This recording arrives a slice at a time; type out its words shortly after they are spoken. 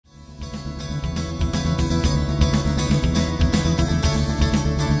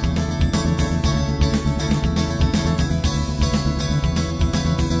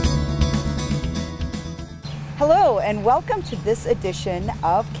and welcome to this edition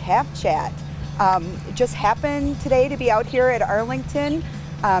of Calf Chat. Just happened today to be out here at Arlington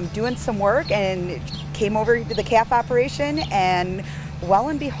doing some work, and came over to the calf operation, and lo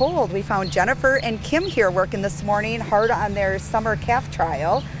and behold, we found Jennifer and Kim here working this morning hard on their summer calf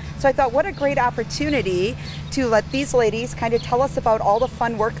trial. So I thought, what a great opportunity to let these ladies kind of tell us about all the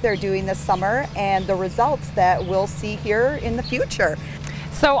fun work they're doing this summer and the results that we'll see here in the future.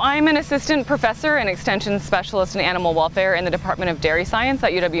 So I'm an assistant professor and extension specialist in animal welfare in the Department of Dairy Science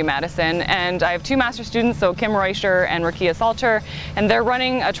at UW-Madison, and I have two master students, so Kim Reuscher and Rakia Salter, and they're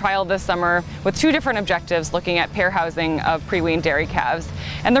running a trial this summer with two different objectives looking at pair housing of pre-weaned dairy calves.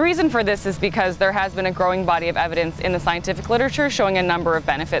 And the reason for this is because there has been a growing body of evidence in the scientific literature showing a number of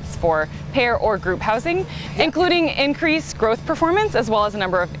benefits for pair or group housing, including increased growth performance as well as a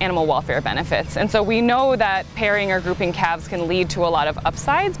number of animal welfare benefits. And so we know that pairing or grouping calves can lead to a lot of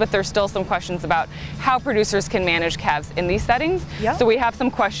upside, but there's still some questions about how producers can manage calves in these settings. Yep. So we have some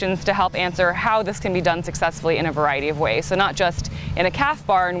questions to help answer how this can be done successfully in a variety of ways. So not just in a calf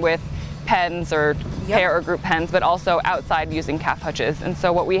barn with pens or pair or group pens, but also outside using calf hutches. And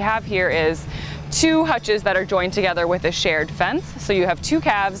so what we have here is two hutches that are joined together with a shared fence. So you have two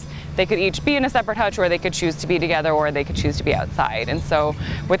calves. They could each be in a separate hutch, or they could choose to be together, or they could choose to be outside. And so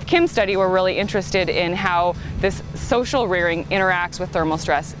with Kim's study, we're really interested in how this social rearing interacts with thermal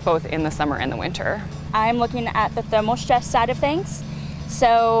stress both in the summer and the winter. I'm looking at the thermal stress side of things.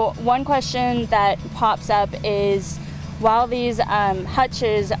 So one question that pops up is, while these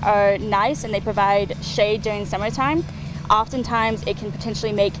hutches are nice and they provide shade during summertime, oftentimes it can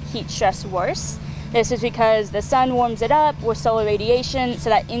potentially make heat stress worse. This is because the sun warms it up with solar radiation, so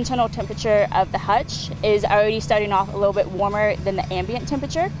that internal temperature of the hutch is already starting off a little bit warmer than the ambient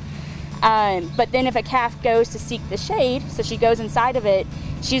temperature. But then if a calf goes to seek the shade, so she goes inside of it,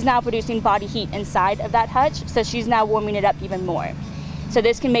 she's now producing body heat inside of that hutch, so she's now warming it up even more. So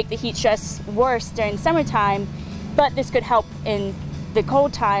this can make the heat stress worse during summertime, but this could help in the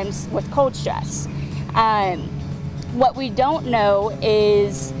cold times with cold stress. What we don't know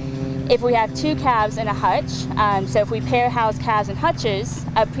is if we have two calves in a hutch, so if we pair house calves in hutches,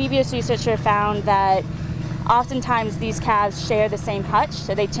 a previous researcher found that oftentimes these calves share the same hutch,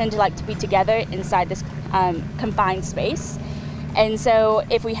 so they tend to like to be together inside this confined space. And so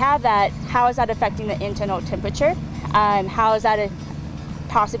if we have that, how is that affecting the internal temperature? How is that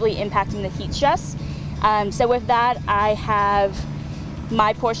possibly impacting the heat stress? So with that, I have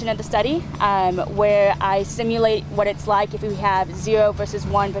my portion of the study where I simulate what it's like if we have 0 versus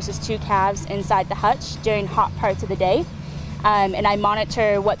 1 versus 2 calves inside the hutch during hot parts of the day. And I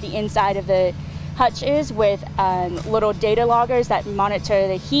monitor what the inside of the hutch is with little data loggers that monitor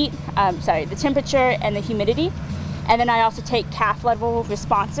the heat, the temperature and the humidity. And then I also take calf level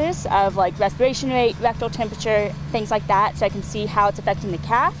responses of like respiration rate, rectal temperature, things like that, so I can see how it's affecting the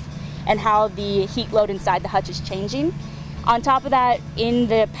calf and how the heat load inside the hutch is changing. On top of that, in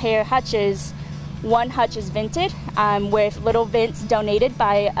the pair hutches, one hutch is vented with little vents donated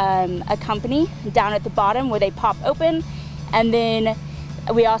by a company down at the bottom where they pop open, and then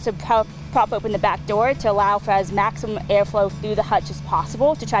we also prop open the back door to allow for as maximum airflow through the hutch as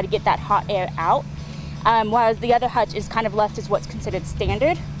possible to try to get that hot air out. Whereas the other hutch is kind of left as what's considered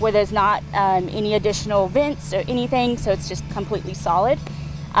standard, where there's not any additional vents or anything, so it's just completely solid.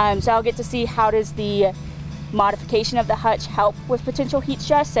 So I'll get to see how does the modification of the hutch help with potential heat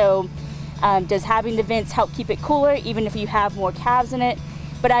stress. So does having the vents help keep it cooler even if you have more calves in it?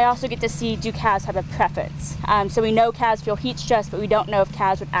 But I also get to see, do calves have a preference? So we know calves feel heat stress, but we don't know if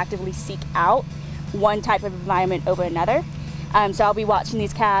calves would actively seek out one type of environment over another. So I'll be watching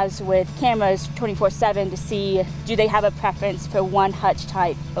these calves with cameras 24/7 to see, do they have a preference for one hutch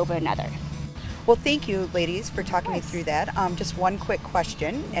type over another? Well, thank you, ladies, for talking me through that. Just one quick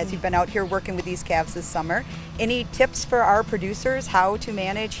question. As you've been out here working with these calves this summer, any tips for our producers how to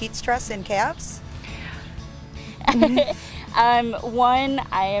manage heat stress in calves? One,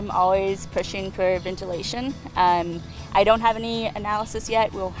 I am always pushing for ventilation. I don't have any analysis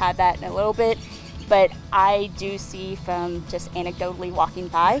yet. We'll have that in a little bit. But I do see from just anecdotally walking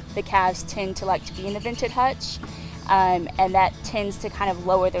by, the calves tend to like to be in the vented hutch, and that tends to kind of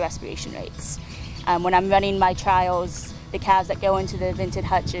lower the respiration rates. When I'm running my trials, the calves that go into the vented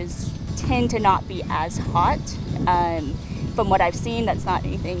hutches tend to not be as hot. From what I've seen, that's not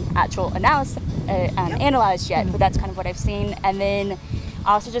anything actual analyzed yet, but that's kind of what I've seen. And then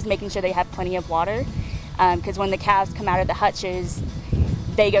also just making sure they have plenty of water, because when the calves come out of the hutches,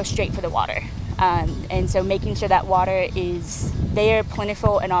 they go straight for the water. And so making sure that water is there,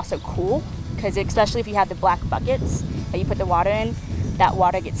 plentiful, and also cool, because especially if you have the black buckets that you put the water in, that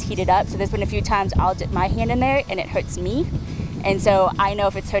water gets heated up. So there's been a few times I'll dip my hand in there and it hurts me. And so I know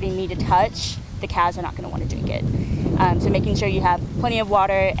if it's hurting me to touch, the calves are not going to want to drink it. So making sure you have plenty of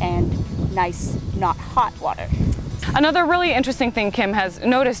water and nice, not hot water. Another really interesting thing Kim has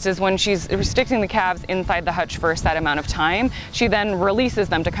noticed is when she's restricting the calves inside the hutch for a set amount of time, she then releases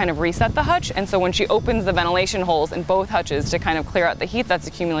them to kind of reset the hutch. And so when she opens the ventilation holes in both hutches to kind of clear out the heat that's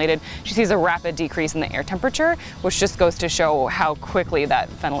accumulated, she sees a rapid decrease in the air temperature, which just goes to show how quickly that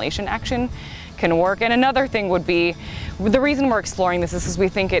ventilation action can work. And another thing would be, the reason we're exploring this is because we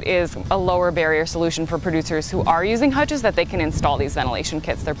think it is a lower barrier solution for producers who are using hutches, that they can install these ventilation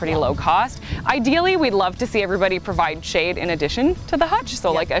kits. They're pretty low cost. Ideally, we'd love to see everybody provide shade in addition to the hutch,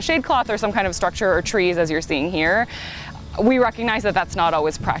 so like a shade cloth or some kind of structure or trees as you're seeing here. We recognize that that's not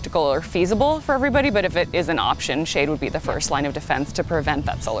always practical or feasible for everybody, but if it is an option, shade would be the first line of defense to prevent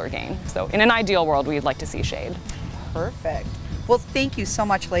that solar gain. So in an ideal world, we'd like to see shade. Perfect. Well, thank you so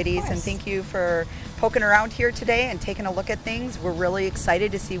much, ladies, and thank you for poking around here today and taking a look at things. We're really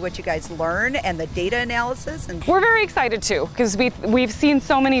excited to see what you guys learn and the data analysis. And we're very excited too, because we've seen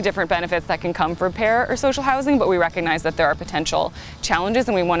so many different benefits that can come from pair or social housing, but we recognize that there are potential challenges,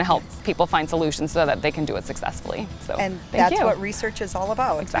 and we want to help people find solutions so that they can do it successfully. So, and that's what research is all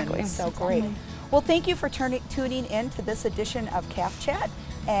about. Exactly. And so great. Well, thank you for tuning in to this edition of Calf Chat,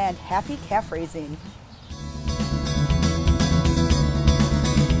 and happy calf raising.